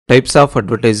Types of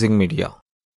advertising media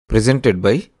presented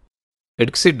by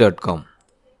Eduxir.com.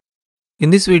 In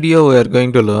this video, we are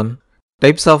going to learn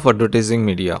types of advertising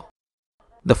media.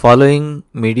 The following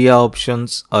media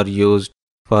options are used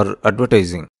for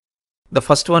advertising. The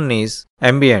first one is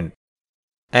ambient.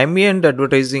 Ambient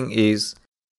advertising is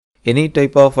any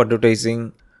type of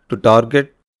advertising to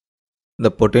target the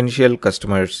potential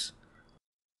customers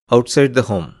outside the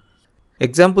home.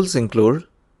 Examples include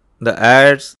the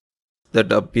ads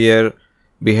that appear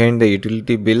behind the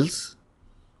utility bills,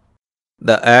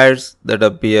 the ads that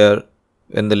appear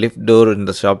when the lift door in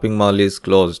the shopping mall is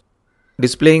closed,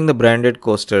 displaying the branded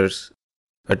coasters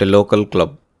at a local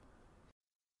club,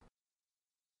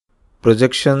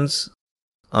 projections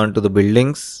onto the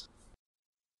buildings,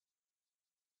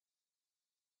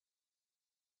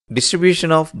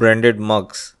 distribution of branded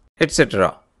mugs,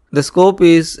 etc. The scope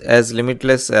is as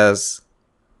limitless as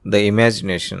the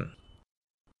imagination.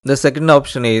 The second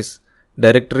option is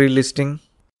directory listing.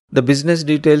 The business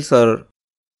details are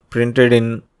printed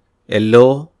in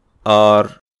yellow or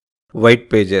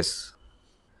white pages.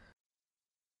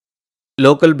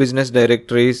 Local business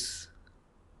directories,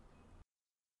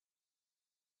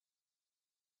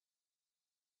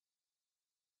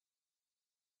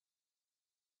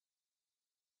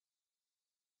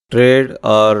 trade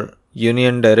or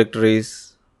union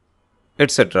directories,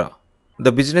 etc.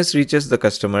 The business reaches the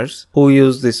customers who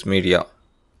use this media.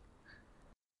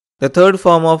 The third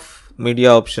form of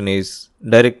media option is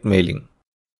direct mailing.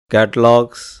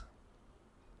 Catalogs,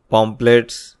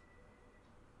 pamphlets,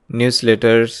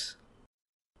 newsletters,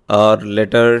 or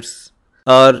letters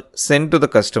are sent to the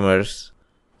customers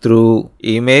through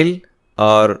email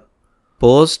or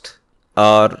post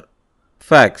or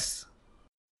fax.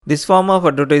 This form of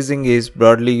advertising is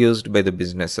broadly used by the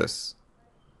businesses.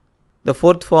 The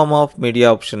fourth form of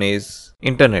media option is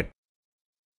internet.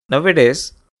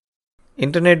 Nowadays,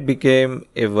 internet became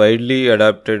a widely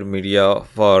adopted media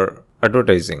for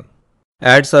advertising.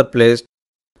 Ads are placed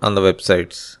on the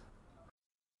websites.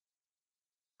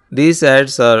 These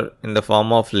ads are in the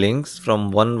form of links from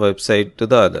one website to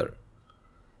the other.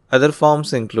 Other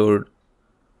forms include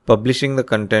publishing the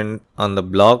content on the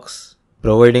blogs,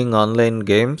 providing online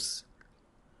games,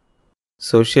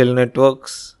 social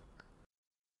networks,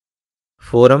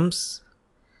 forums,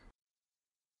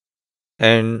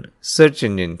 and search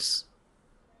engines.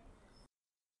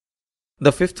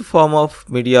 The fifth form of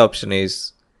media option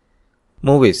is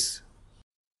movies.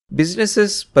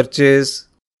 Businesses purchase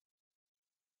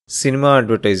cinema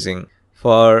advertising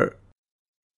for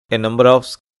a number of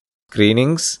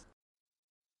screenings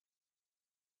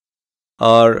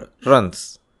or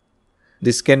runs.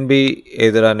 This can be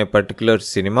either on a particular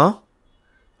cinema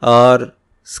or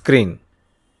screen.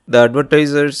 The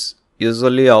advertisers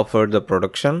usually offer the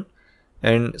production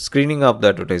and screening of the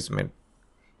advertisement.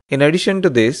 In addition to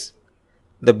this,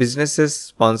 the businesses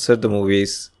sponsor the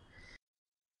movies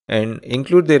and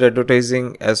include their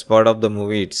advertising as part of the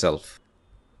movie itself.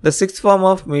 The sixth form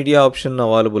of media option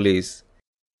available is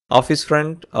office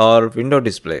front or window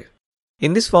display.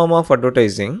 In this form of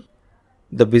advertising,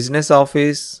 the business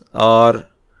office or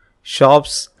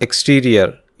shop's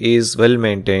exterior is well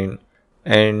maintained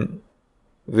and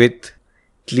with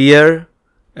clear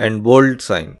and bold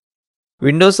sign.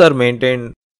 Windows are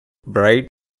maintained bright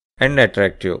and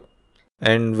attractive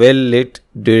and well lit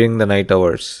during the night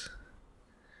hours.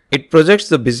 It projects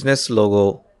the business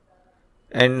logo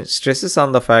and stresses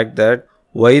on the fact that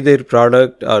why their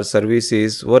product or service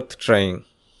is worth trying.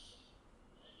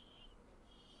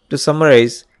 To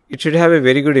summarize, it should have a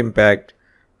very good impact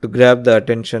to grab the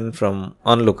attention from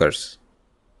onlookers.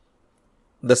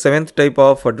 The seventh type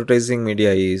of advertising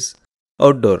media is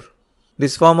outdoor.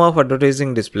 This form of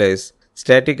advertising displays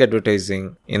static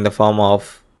advertising in the form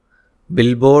of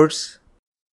billboards,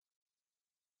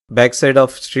 backside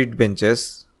of street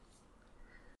benches,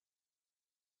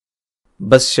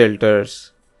 bus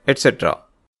shelters, etc.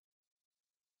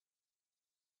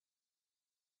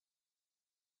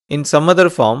 In some other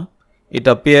form, it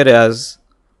appears as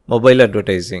mobile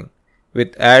advertising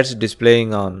with ads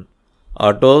displaying on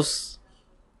autos,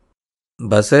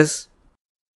 buses,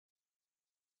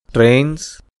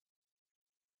 trains,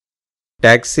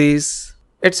 taxis,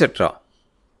 etc.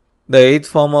 The eighth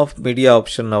form of media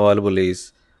option available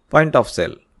is point of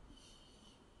sale.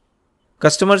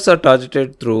 Customers are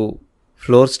targeted through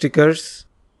floor stickers,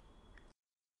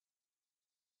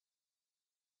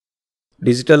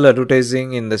 digital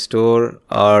advertising in the store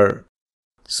or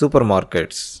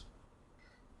supermarkets,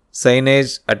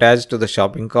 signage attached to the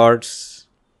shopping carts,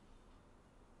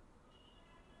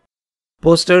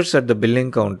 posters at the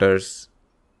billing counters,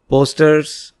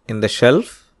 posters in the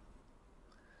shelf,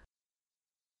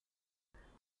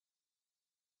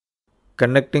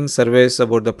 conducting surveys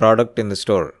about the product in the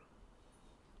store.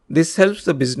 This helps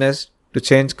the business to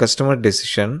change customer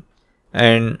decision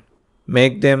and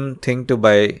make them think to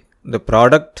buy the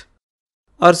product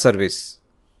or service.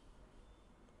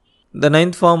 The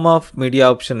ninth form of media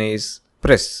option is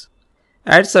press.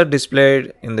 Ads are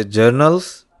displayed in the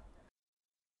journals,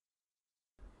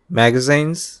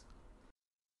 magazines,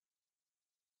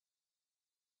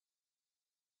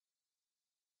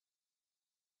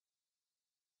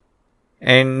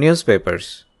 and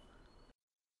newspapers.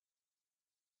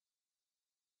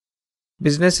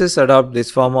 Businesses adopt this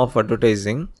form of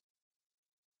advertising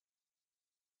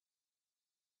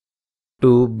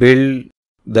to build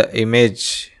the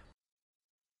image,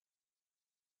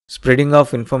 spreading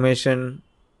of information,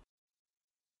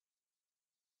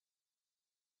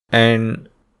 and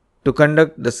to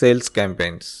conduct the sales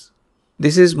campaigns.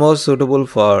 This is more suitable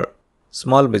for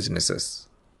small businesses.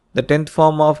 The 10th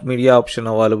form of media option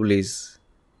available is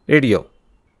radio.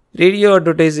 Radio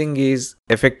advertising is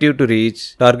effective to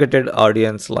reach targeted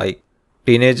audience like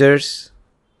teenagers,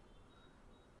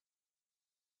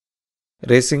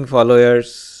 racing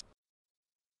followers,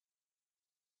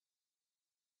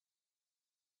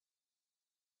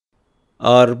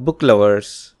 or book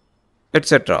lovers,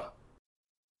 etc.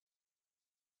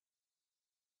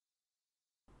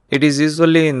 It is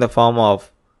usually in the form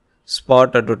of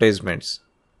spot advertisements,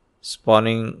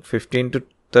 spanning 15 to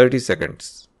 30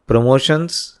 seconds,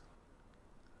 promotions,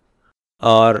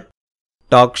 or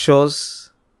talk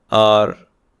shows, or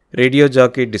radio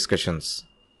jockey discussions.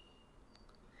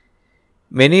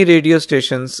 Many radio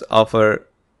stations offer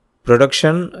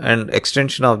production and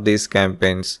extension of these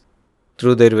campaigns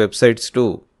through their websites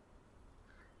too.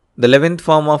 The 11th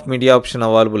form of media option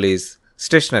available is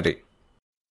stationery.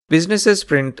 Businesses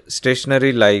print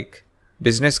stationery like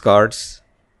business cards,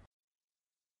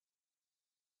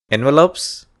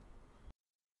 envelopes,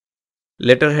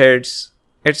 letterheads,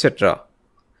 etc.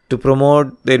 to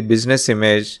promote their business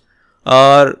image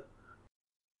or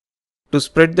to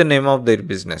spread the name of their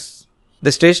business.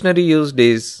 The stationery used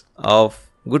is of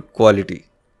good quality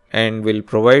and will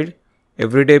provide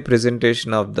everyday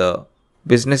presentation of the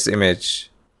business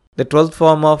image. The 12th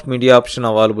form of media option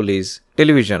available is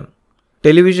television.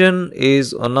 Television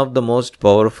is one of the most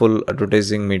powerful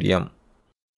advertising medium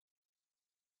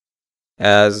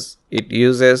as it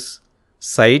uses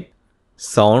sight,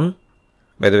 sound.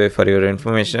 By the way, for your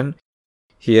information,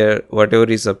 here whatever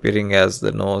is appearing as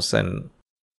the nose and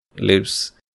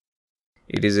lips,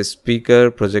 it is a speaker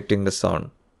projecting the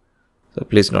sound. So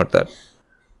please note that.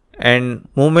 And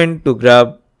movement to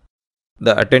grab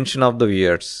the attention of the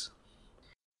viewers.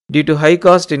 Due to high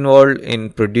cost involved in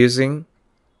producing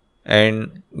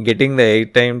and getting the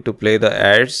airtime to play the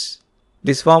ads,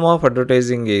 this form of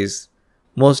advertising is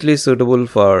mostly suitable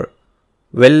for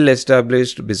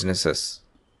well-established businesses.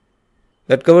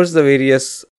 That covers the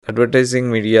various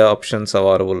advertising media options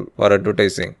available for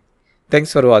advertising.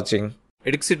 Thanks for watching.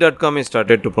 Eduxir.com is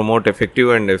started to promote effective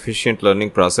and efficient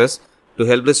learning process to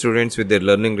help the students with their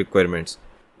learning requirements.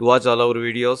 To watch all our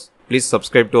videos, please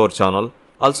subscribe to our channel.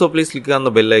 Also, please click on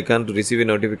the bell icon to receive a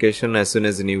notification as soon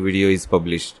as a new video is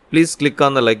published. Please click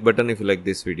on the like button if you like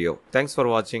this video. Thanks for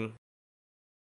watching.